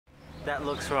That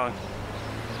looks wrong.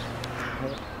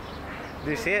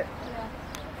 Do you see it?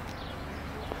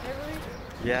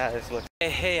 Yeah, it's looking.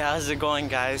 Hey, how's it going,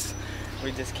 guys?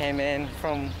 We just came in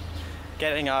from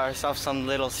getting ourselves some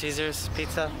Little Caesars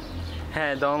pizza.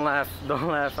 Hey, don't laugh,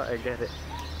 I get it.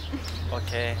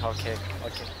 Okay.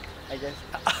 I guess.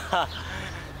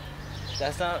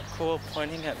 That's not cool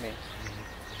pointing at me.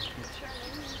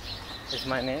 Is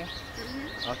my name?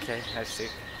 Mm-hmm. Okay, I see.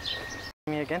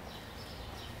 Me again?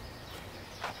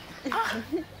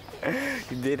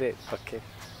 You did it. Okay.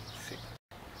 See.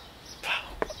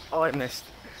 Oh, I missed.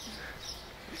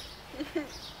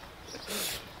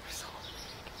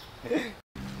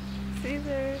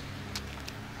 Caesar.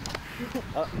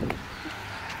 Oh.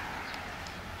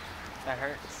 That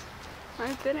hurts.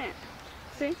 I didn't.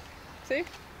 See? See?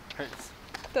 Hurts.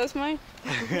 That's mine.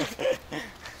 It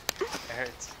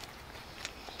hurts.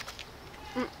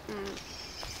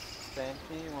 Spank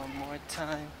me one more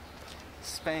time.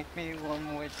 Spank me one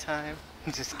more time.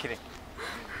 Just kidding.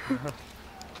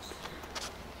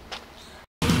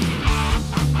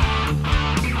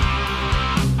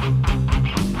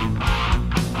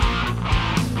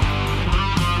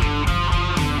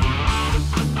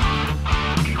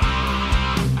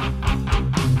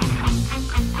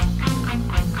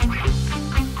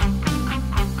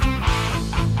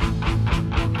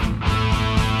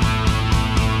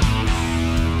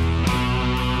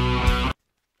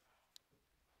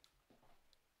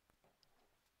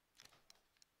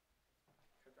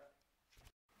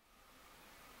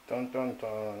 Dun dun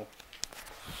dun.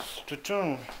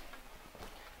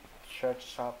 Church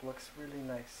shop looks really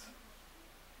nice.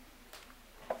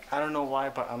 I don't know why,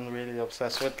 but I'm really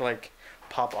obsessed with like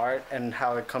pop art and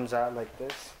how it comes out like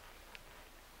this.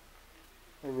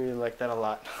 I really like that a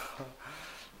lot.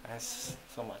 That's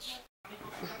so much.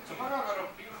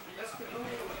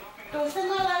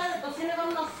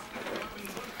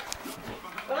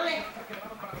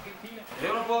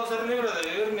 Yo no puedo ser libre de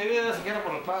vivir mi vida siquiera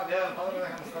por el padre. Ya el padre me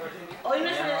deja estar aquí. Hoy no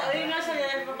es el día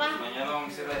del papá. Mañana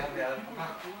vamos a ir allá al día del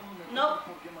papá. No,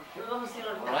 nos vamos a ir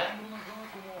ahorita.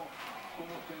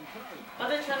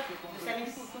 ¿Dónde está?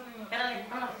 Espérale,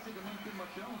 vámonos.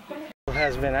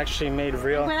 Has been actually made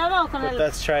real, but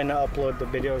that's trying to upload the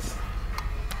videos.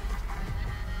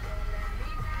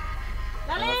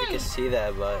 I don't know if you can see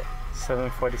that, but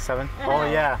 747. Oh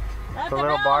yeah, the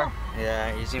little bar.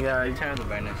 yeah, you see. Yeah, turn the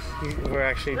brightness. We're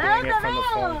actually doing it from the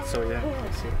phone, so yeah.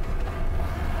 Let's see.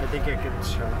 I think it could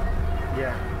show.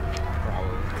 Yeah.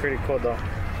 Pretty cool though.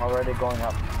 Already going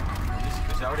up.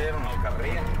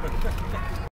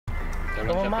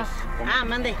 Come on, Ah,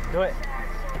 mande. do it.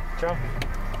 Jump.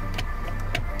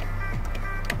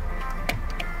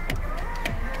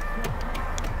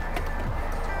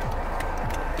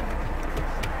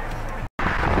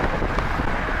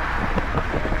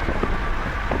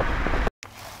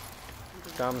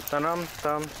 Dum dum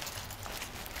dum.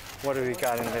 What do we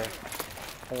got in there?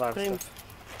 A lot of stuff.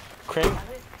 Cream?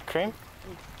 Cream?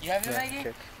 You have it, Maggie?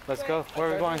 Okay. Let's go. Where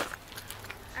are we going?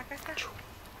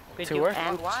 To work?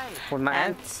 With my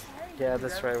aunt? Yeah,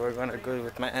 that's right. We're gonna go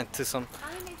with my aunt to some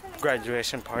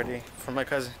graduation party for my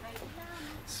cousin.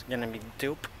 It's gonna be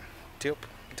dope.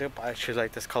 I actually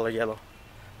like this color yellow.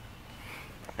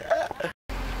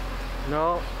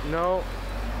 No.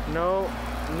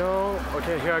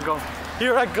 Okay, here I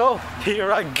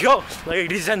go.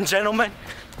 Ladies and gentlemen.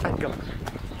 I go.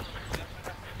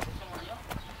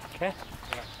 Okay.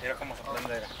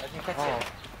 Oh,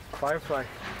 firefly.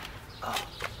 I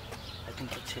can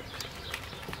catch it.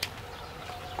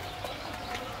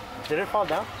 Did it fall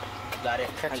down? Got it.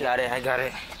 Catch I got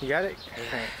it. You got it?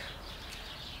 Yeah.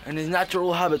 In his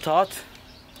natural habitat.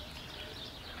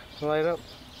 Light up.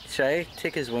 Should I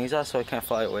take his wings off so I can't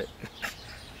fly away?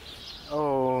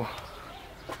 Oh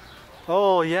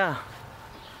yeah.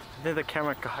 I think the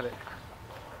camera got it.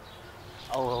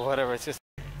 Oh well, whatever. It's just.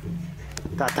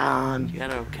 Ta-da! You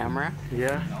got a camera?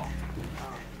 Yeah. No.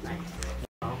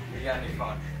 You got a new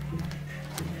phone.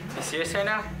 You serious right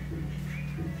now?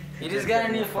 You just got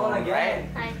a new phone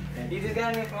again? Hi. You just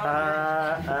got a new phone?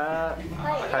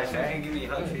 Hi, sir. Give me a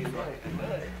hug.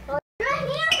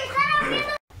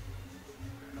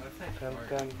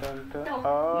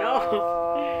 No.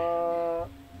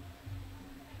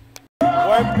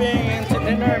 Warping into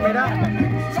dinner, mira.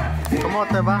 ¿Cómo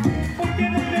te va?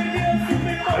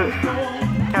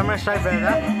 Camera shy,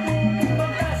 ¿verdad?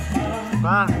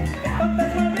 Va.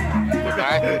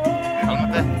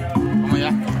 Cálmate. Vamos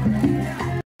ya.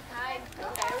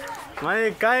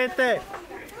 Mike, cállate.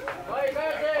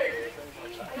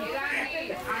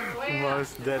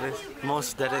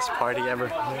 Most deadest party ever.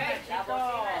 Yeah.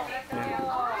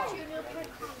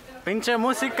 Pinche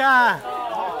música.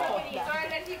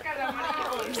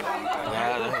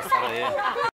 Ya, deja de estar ahí.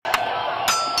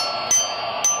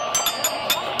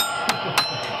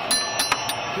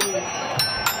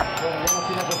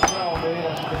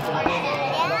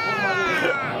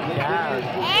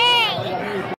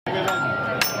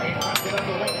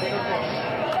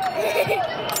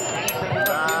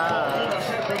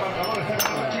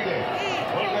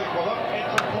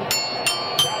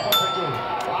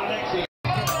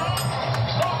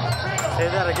 Say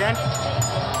that again.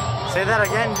 Say that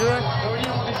again, Julian.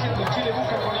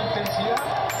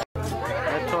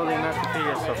 I told you not to pee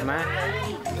yourself, man.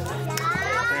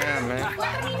 Yeah, man.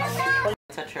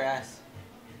 Touch your ass.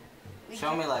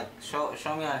 Show me like, show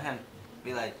me on him.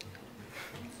 Be like.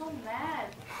 So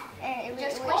mad. Oh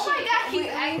my god, he's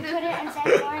angry. Put it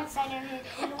inside more inside of it.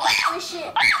 Push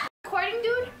it. Recording,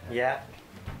 dude? Yeah.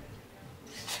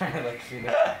 Trying to look cute.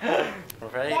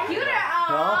 Right? Cuter.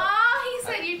 Aww, he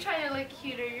said you're trying to look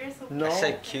cuter. You're so No. I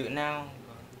said cute now.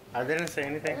 I didn't say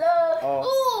anything. Look.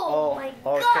 Oh my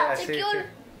okay, god. I see it too.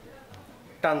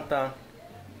 Dun dun.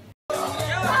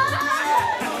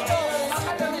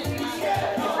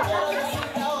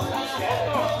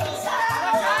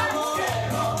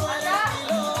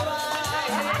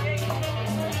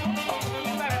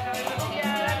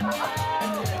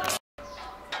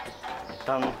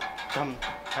 Dum dum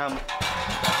dum.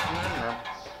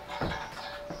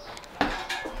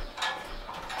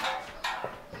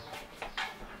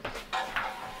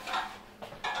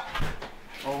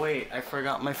 Oh wait, I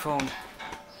forgot my phone.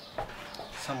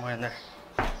 Somewhere in there.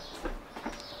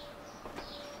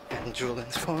 And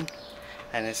Julian's phone.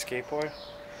 And his skateboard.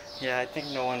 Yeah, I think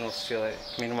no one will steal it.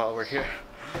 Meanwhile, we're here.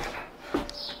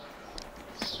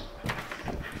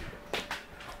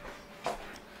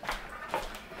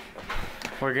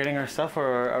 We're getting our stuff,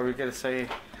 or are we gonna say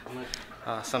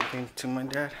something to my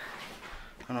dad?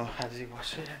 I don't know, has he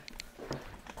washed it yet?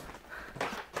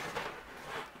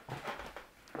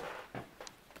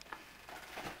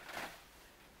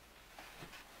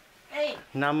 Hey,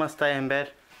 Namaste in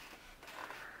bed.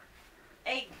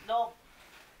 hey, no.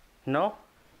 No?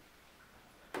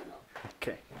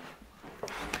 Okay.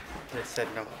 They said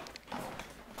no.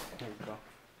 Here we go.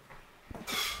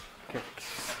 Okay.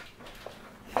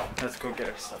 Let's go get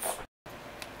our stuff.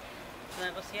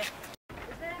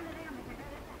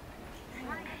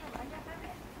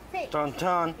 Dun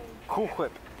dun. Cool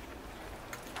whip.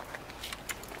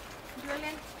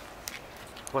 Julian?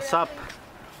 What's up?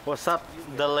 What's up?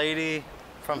 The lady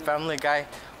from Family Guy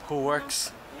who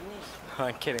works.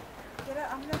 I'm kidding. Get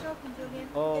out. I'm not joking, Julian.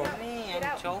 Oh, Get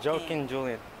out. joking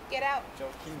Julian. Get out.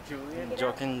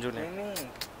 Joking Julian.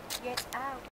 Get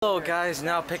out. Hello guys,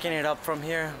 now picking it up from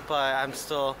here, but I'm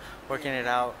still working it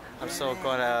out. I'm still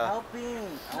gonna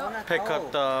pick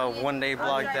up the one-day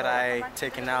vlog that I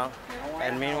taken out.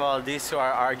 And meanwhile, these two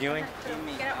are arguing.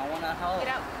 I want to help.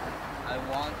 Get out. I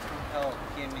want to help.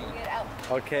 Give me. Get out.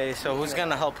 Okay, so who's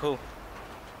gonna help who?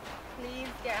 Please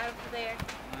get out of there.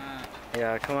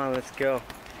 Yeah, come on, let's go.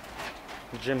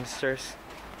 Gymsters.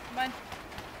 Come on.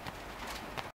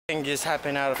 Thing just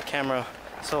happened out of camera.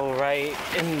 So right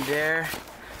in there,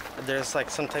 there's like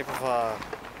some type of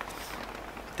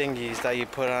thingies that you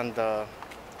put on the,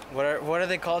 what are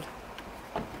they called?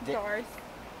 Doors.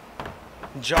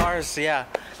 Jars, yeah.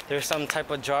 There's some type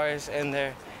of jars in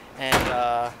there, and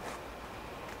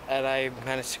I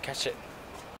managed to catch it.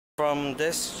 From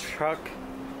this truck,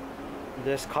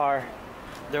 this car,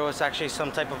 there was actually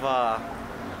some type of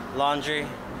laundry,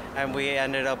 and we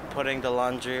ended up putting the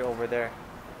laundry over there.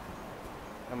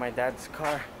 In my dad's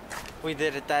car. We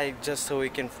did it that just so we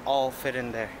can all fit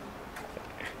in there.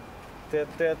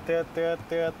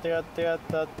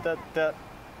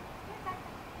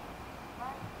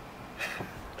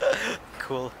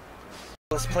 Cool.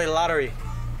 Let's play lottery.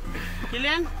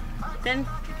 Julian, then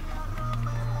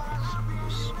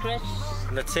scratch.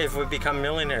 Let's see if we become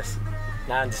millionaires.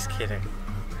 Nah, I'm just kidding.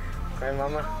 Right,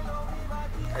 Mama?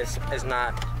 It's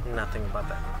not nothing about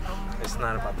that. It's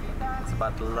not about the money. It's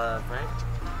about the love, right?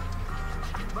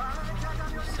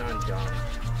 $7.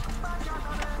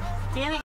 Tiene